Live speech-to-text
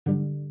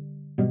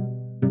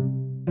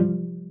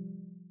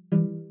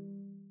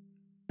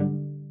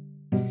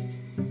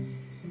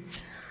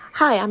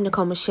Hi, I'm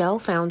Nicole Michelle,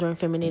 founder and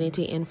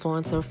femininity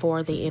influencer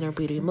for the Inner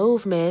Beauty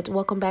Movement.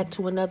 Welcome back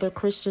to another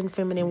Christian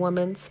Feminine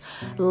Woman's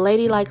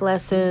Ladylike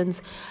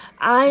Lessons.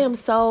 I am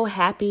so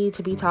happy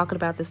to be talking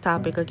about this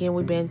topic. Again,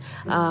 we've been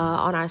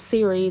on our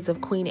series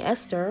of Queen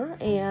Esther,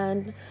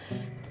 and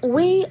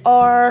we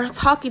are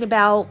talking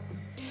about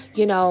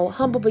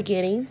humble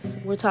beginnings.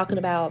 We're talking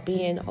about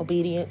being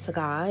obedient to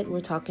God.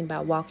 We're talking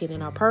about walking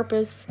in our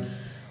purpose.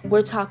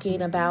 We're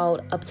talking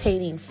about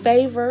obtaining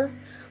favor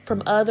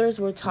from others.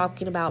 We're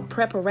talking about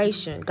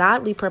preparation,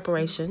 godly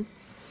preparation.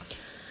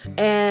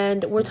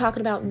 And we're talking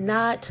about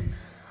not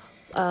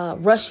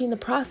rushing the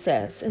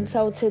process. And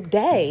so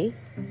today,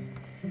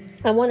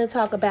 I want to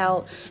talk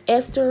about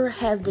Esther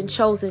has been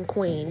chosen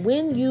queen.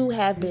 When you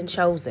have been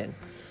chosen,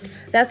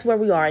 that's where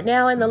we are.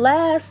 Now, in the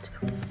last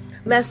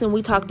lesson,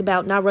 we talked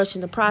about not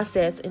rushing the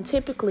process. And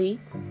typically,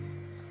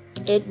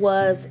 it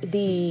was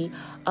the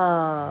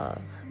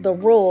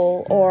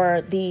rule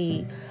or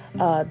the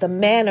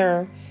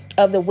manner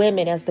of the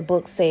women, as the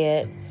book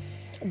said,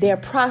 their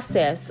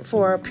process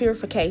for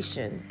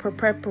purification, for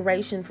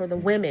preparation for the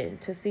women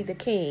to see the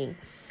king.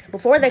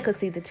 Before they could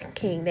see the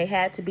king, they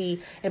had to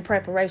be in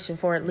preparation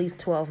for at least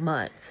 12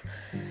 months.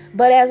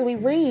 But as we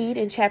read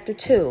in chapter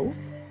 2,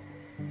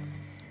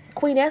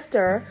 Queen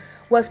Esther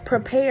was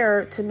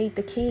prepared to meet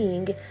the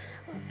king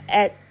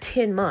at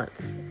 10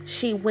 months.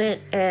 She went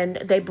and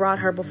they brought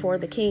her before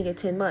the king at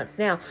 10 months.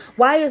 Now,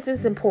 why is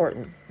this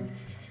important?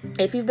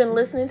 If you've been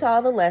listening to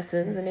all the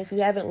lessons, and if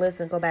you haven't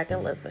listened, go back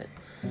and listen.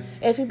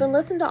 If you've been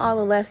listening to all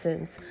the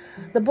lessons,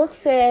 the book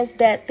says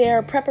that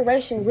their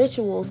preparation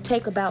rituals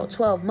take about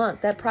 12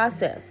 months. That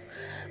process,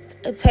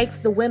 it takes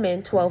the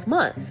women 12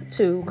 months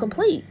to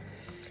complete.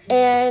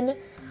 And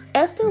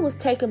Esther was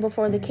taken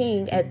before the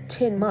king at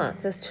 10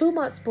 months. That's 2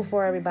 months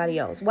before everybody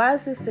else. Why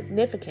is this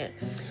significant?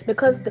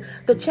 Because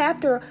the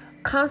chapter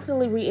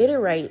constantly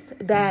reiterates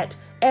that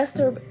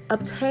Esther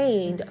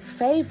obtained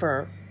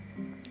favor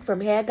from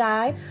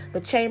Haggai,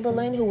 the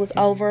chamberlain who was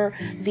over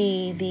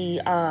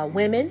the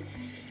women,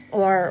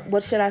 or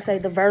what should I say,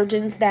 the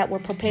virgins that were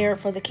prepared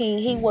for the king.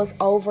 He was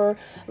over,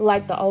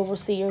 like the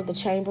overseer, the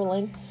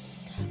chamberlain.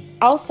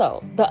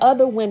 Also, the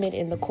other women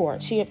in the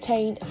court, she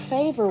obtained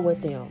favor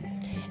with them.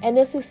 And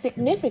this is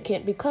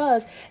significant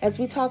because, as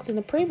we talked in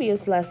the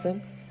previous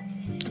lesson,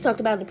 you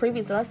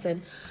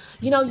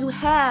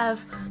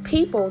have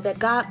people that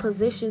God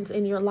positions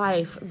in your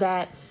life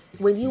that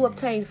when you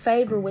obtain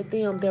favor with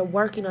them, they're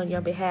working on your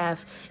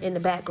behalf in the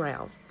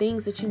background.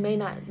 Things that you may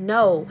not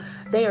know,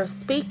 they are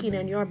speaking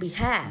on your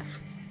behalf.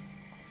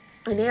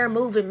 And they are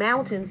moving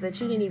mountains that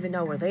you didn't even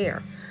know were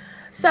there.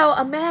 So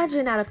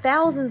imagine, out of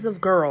thousands of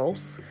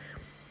girls,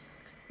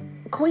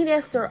 Queen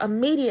Esther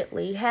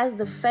immediately has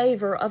the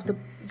favor of the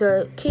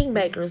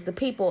kingmakers,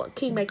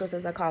 kingmakers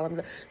as I call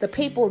them, the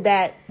people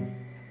that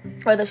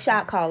are the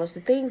shot callers,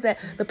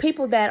 the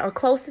people that are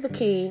close to the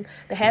king,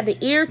 that have the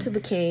ear to the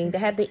king, that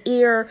have the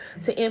ear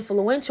to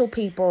influential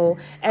people,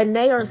 and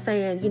they are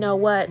saying, you know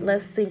what,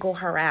 let's single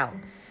her out.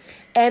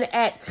 And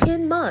at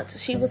 10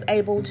 months, she was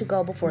able to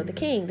go before the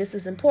king. This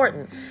is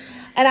important.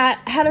 And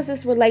how does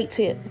this relate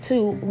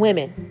to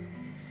women?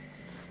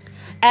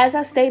 As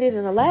I stated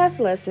in the last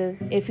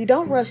lesson, if you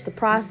don't rush the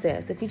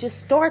process, if you just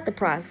start the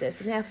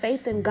process and have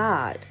faith in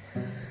God,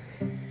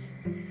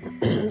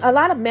 a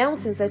lot of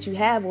mountains that you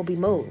have will be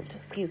moved.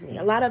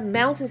 A lot of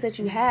mountains that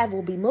you have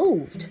will be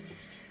moved.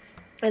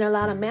 And a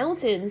lot of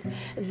mountains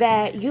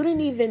that you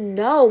didn't even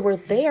know were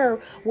there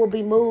will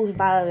be moved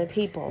by other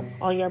people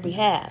on your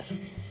behalf.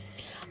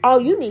 All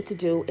you need to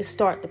do is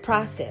start the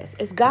process.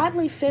 As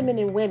godly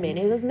feminine women,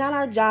 it is not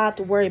our job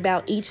to worry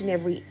about each and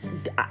every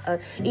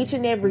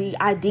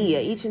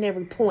idea, each and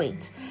every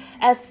point.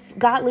 As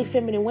godly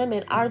feminine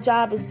women, our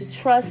job is to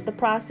trust the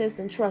process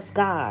and trust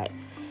God,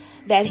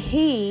 that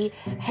He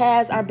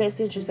has our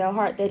best interests at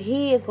heart, that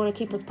He is going to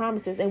keep His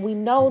promises. And we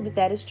know that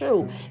that is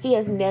true. He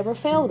has never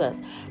failed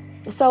us.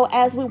 So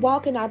as we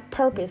walk in our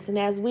purpose and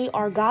as we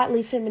are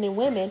godly feminine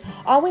women,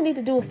 all we need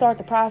to do is start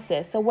the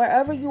process. So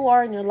wherever you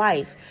are in your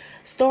life,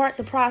 start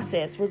the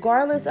process,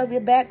 regardless of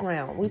your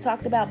background. We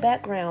talked about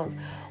backgrounds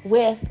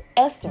with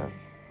Esther.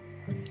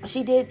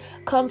 She did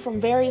come from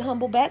very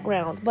humble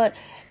backgrounds,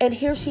 and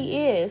here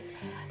she is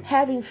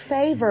having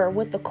favor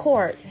with the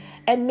court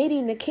and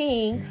meeting the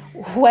king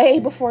way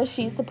before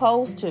she's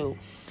supposed to.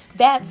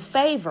 That's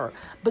favor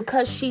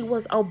because she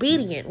was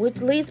obedient,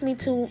 which leads me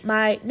to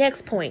my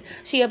next point.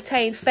 She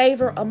obtained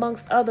favor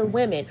amongst other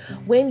women.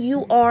 When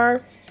you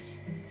are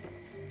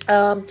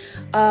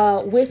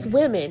with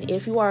women,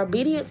 if you are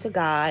obedient to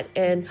God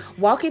and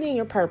walking in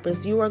your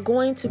purpose, you are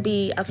going to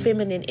be a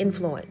feminine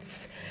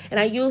influence. And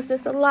I use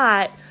this a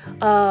lot,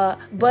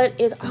 but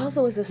it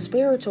also is a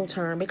spiritual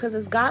term because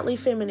as godly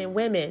feminine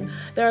women,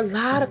 there are a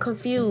lot of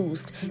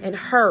confused and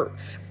hurt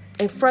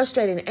and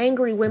frustrated and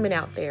angry women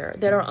out there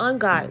that are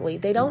ungodly.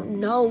 They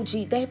don't know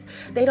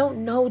they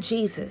don't know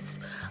Jesus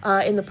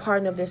in the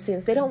pardon of their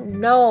sins. They don't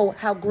know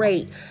how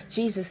great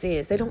Jesus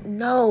is. They don't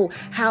know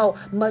how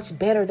much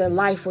better their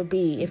life would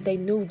be if they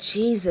knew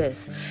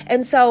Jesus.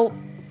 And so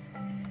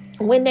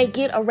when they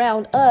get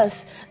around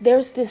us,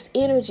 there's this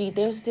energy,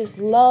 there's this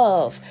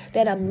love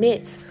that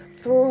emits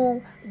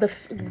through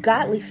the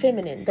godly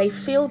feminine. They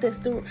feel this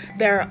through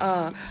their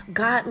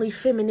godly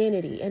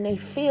femininity, and they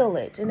feel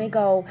it, and they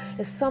go,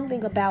 it's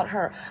something about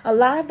her. A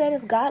lot of that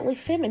is godly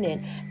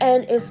feminine,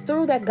 and it's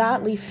through that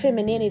godly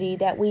femininity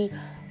that we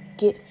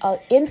get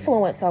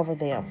influence over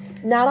them.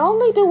 Not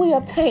only do we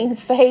obtain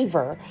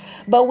favor,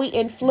 but we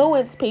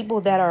influence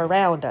people that are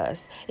around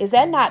us. Is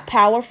that not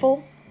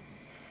powerful?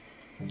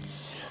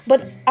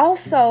 But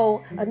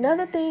also,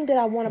 another thing that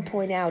I want to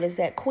point out is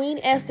that Queen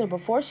Esther,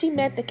 before she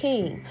met the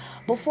king,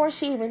 before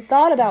she even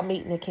thought about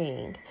meeting the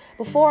king,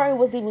 before it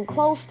was even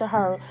close to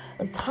her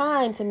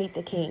time to meet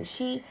the king,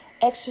 she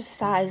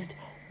exercised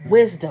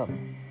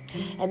wisdom.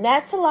 And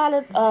that's a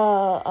lot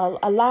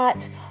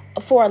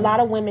for a lot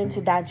of women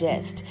to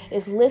digest,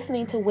 is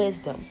listening to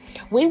wisdom.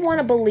 We want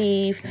to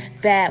believe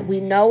that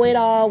we know it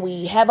all,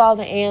 we have all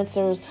the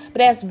answers,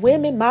 but as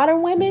women,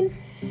 modern women,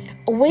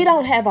 we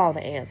don't have all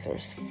the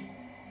answers.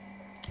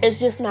 It's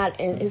just not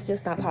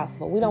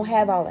possible. We don't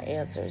have all the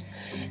answers.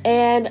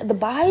 And the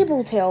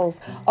Bible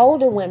tells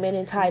older women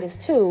in Titus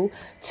 2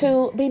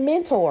 to be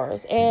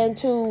mentors and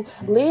to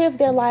live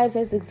their lives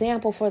as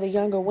example for the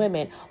younger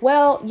women.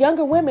 Well,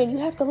 younger women, you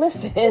have to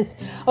listen,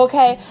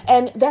 okay?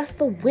 And that's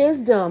the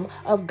wisdom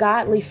of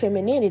godly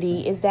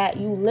femininity, is that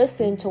you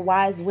listen to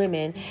wise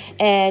women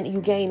and you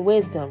gain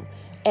wisdom.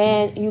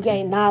 And you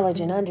gain knowledge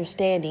and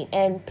understanding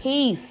and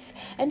peace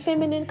and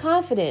feminine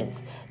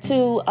confidence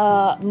to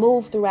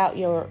move throughout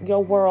your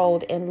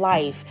world and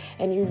life.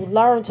 And you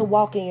learn to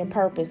walk in your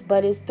purpose.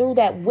 But it's through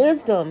that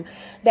wisdom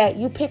that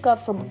you pick up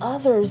from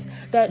others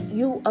that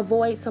you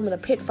avoid some of the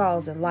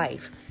pitfalls in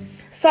life.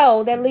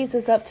 So that leads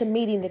us up to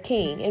meeting the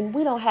king. And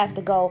we don't have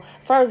to go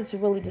further to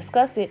really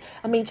discuss it.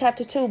 I mean,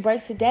 chapter 2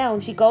 breaks it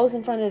down. She goes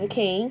in front of the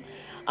king.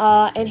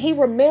 And he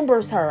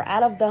remembers her.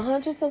 Out of the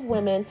hundreds of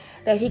women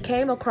that he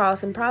came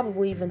across, and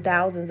probably even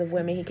thousands of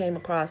women he came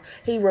across,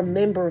 he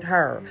remembered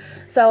her.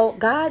 So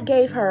God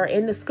gave her,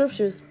 in the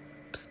scriptures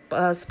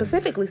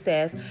specifically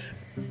says,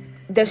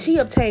 that she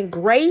obtained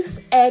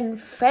grace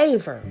and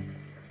favor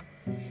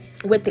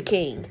with the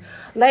king.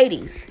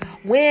 Ladies,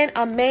 when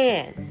a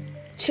man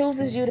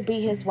chooses you to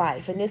be his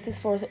wife, and this is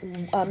for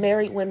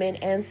married women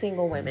and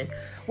single women.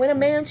 When a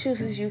man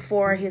chooses you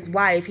for his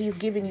wife, he's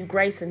giving you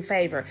grace and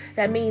favor.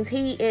 That means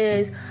he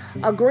is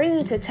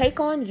agreeing to take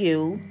on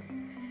you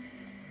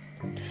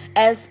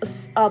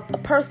as a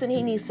person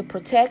he needs to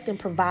protect and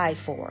provide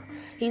for.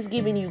 He's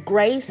giving you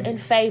grace and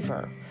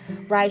favor,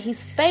 right?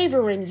 He's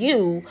favoring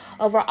you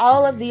over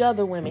all of the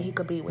other women he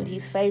could be with.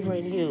 He's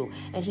favoring you,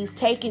 and he's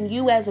taking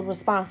you as a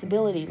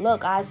responsibility.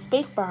 Look, I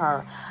speak for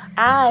her.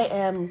 I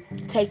am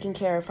taking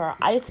care of her.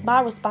 It's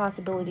my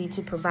responsibility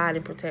to provide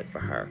and protect for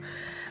her,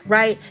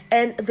 right?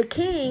 And the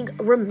king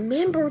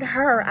remembered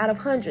her out of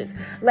hundreds.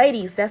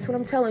 Ladies, that's what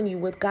I'm telling you.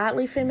 With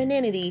godly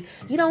femininity,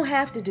 you don't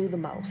have to do the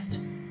most.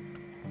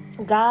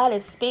 God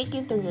is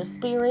speaking through your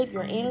spirit,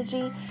 your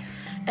energy,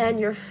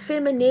 and your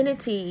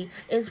femininity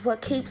is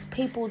what keeps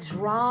people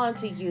drawn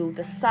to you.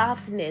 The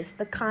softness,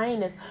 the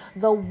kindness,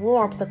 the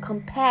warmth, the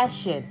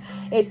compassion.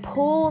 It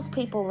pulls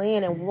people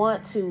in and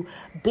want to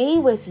be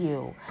with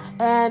you.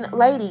 And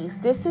ladies,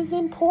 this is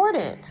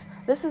important.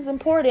 This is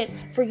important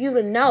for you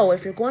to know.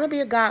 If you're going to be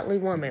a godly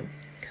woman,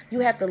 you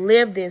have to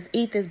live this,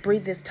 eat this,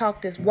 breathe this,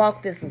 talk this,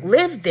 walk this,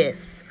 live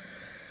this,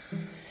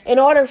 in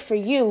order for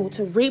you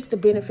to reap the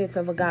benefits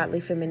of a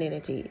godly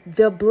femininity.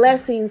 The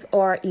blessings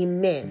are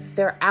immense.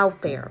 They're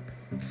out there.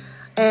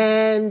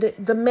 And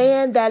the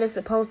man that is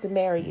supposed to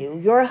marry you,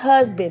 your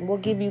husband, will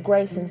give you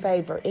grace and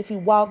favor if you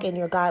walk in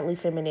your godly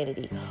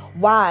femininity.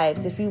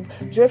 Wives, if you've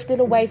drifted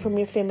away from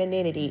your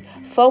femininity,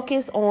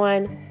 focus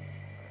on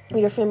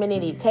your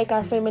femininity. Take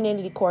our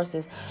femininity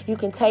courses. You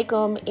can take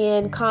them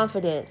in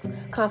confidence,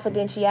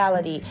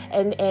 confidentiality,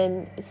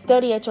 and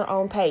study at your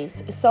own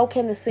pace. So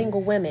can the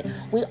single women.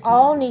 We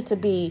all need to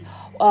be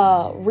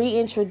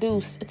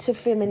reintroduced to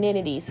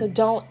femininity. So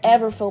don't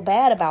ever feel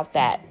bad about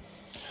that.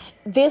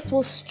 This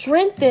will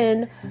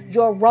strengthen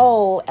your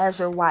role as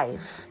your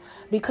wife,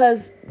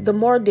 because the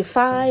more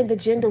defined the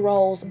gender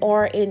roles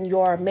are in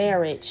your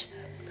marriage,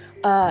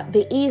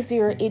 the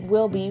easier it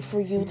will be for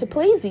you to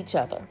please each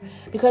other,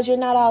 because you're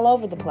not all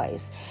over the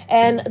place.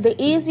 And the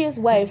easiest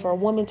way for a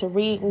woman to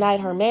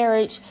reignite her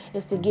marriage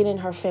is to get in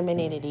her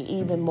femininity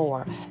even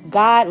more.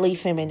 Godly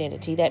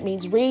femininity. That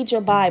means read your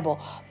Bible,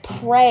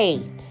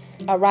 pray,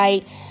 all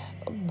right?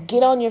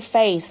 Get on your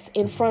face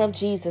in front of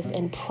Jesus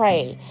and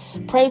pray.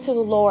 Pray to the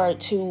Lord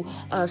to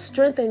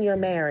strengthen your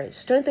marriage,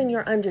 strengthen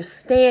your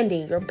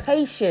understanding, your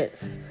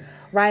patience,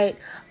 right?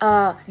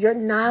 Your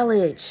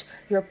knowledge,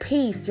 your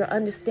peace, your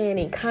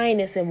understanding,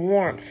 kindness and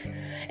warmth,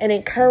 and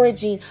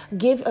encouraging.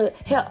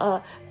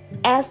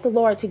 Ask the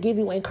Lord to give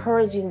you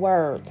encouraging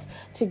words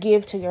to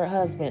give to your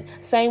husband.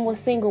 Same with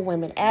single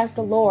women. Ask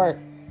the Lord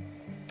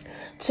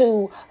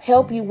to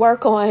help you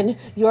work on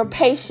your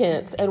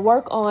patience and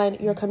work on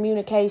your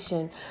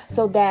communication,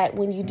 so that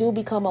when you do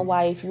become a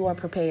wife, you are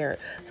prepared.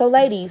 So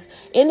ladies,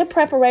 in the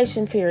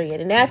preparation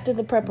period and after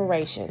the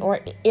preparation,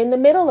 or in the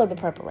middle of the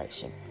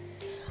preparation,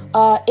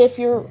 If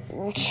you're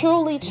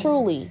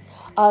truly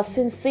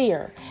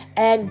sincere,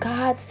 and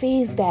God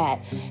sees that,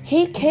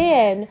 He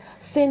can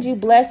send you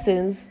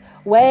blessings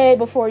way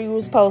before you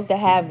were supposed to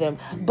have them.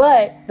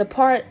 But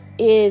the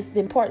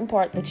important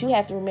part that you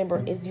have to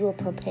remember is you're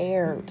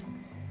prepared.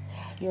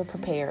 You're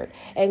prepared.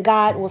 And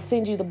God will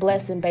send you the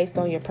blessing based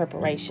on your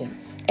preparation.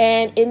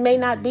 And it may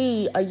not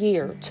be a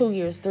year, 2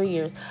 years, 3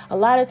 years. A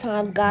lot of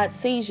times God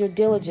sees your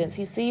diligence.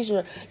 He sees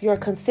your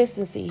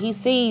consistency. He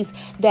sees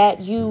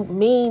that you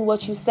mean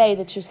what you say,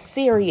 that you're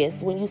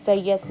serious when you say,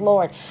 yes,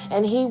 Lord.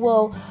 And He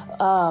will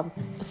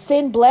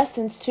send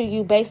blessings to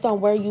you based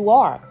on where you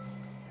are.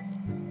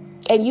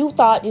 And you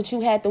thought that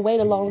you had to wait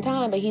a long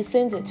time, but He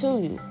sends it to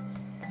you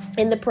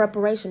in the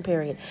preparation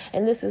period.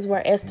 And this is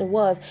where Esther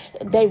was.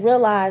 They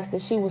realized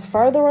that she was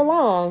further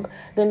along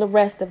than the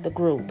rest of the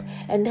group.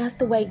 And that's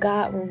the way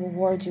God will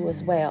reward you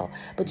as well.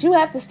 But you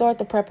have to start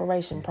the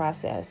preparation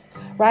process,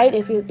 right?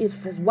 If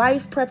it's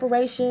wife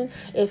preparation,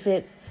 if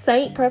it's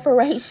saint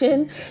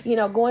preparation,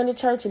 going to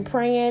church and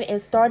praying and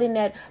starting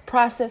that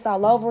process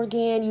all over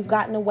again, you've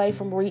gotten away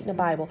from reading the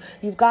Bible.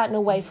 You've gotten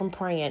away from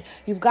praying.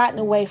 You've gotten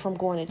away from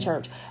going to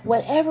church.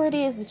 Whatever it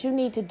is that you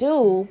need to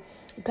do,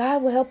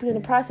 God will help you in the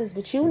process,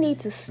 but you need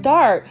to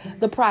start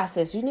the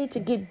process. You need to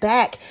get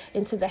back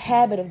into the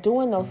habit of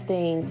doing those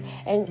things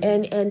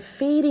and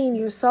feeding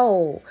your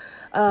soul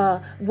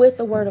with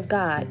the word of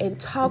God and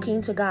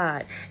talking to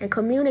God and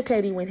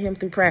communicating with Him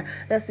through prayer.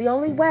 That's the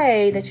only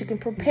way that you can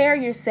prepare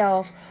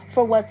yourself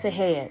for what's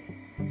ahead.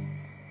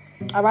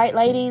 All right,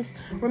 ladies,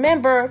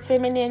 remember,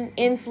 feminine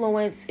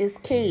influence is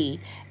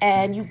key,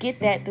 and you get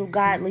that through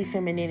godly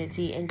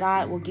femininity, and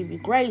God will give you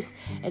grace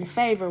and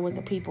favor with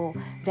the people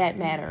that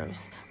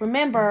matters.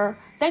 Remember,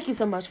 thank you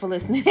so much for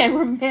listening, and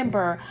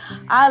remember,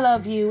 I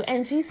love you,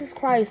 and Jesus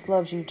Christ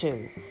loves you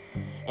too.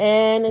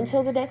 And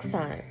until the next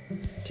time,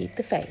 keep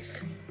the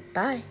faith.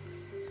 Bye.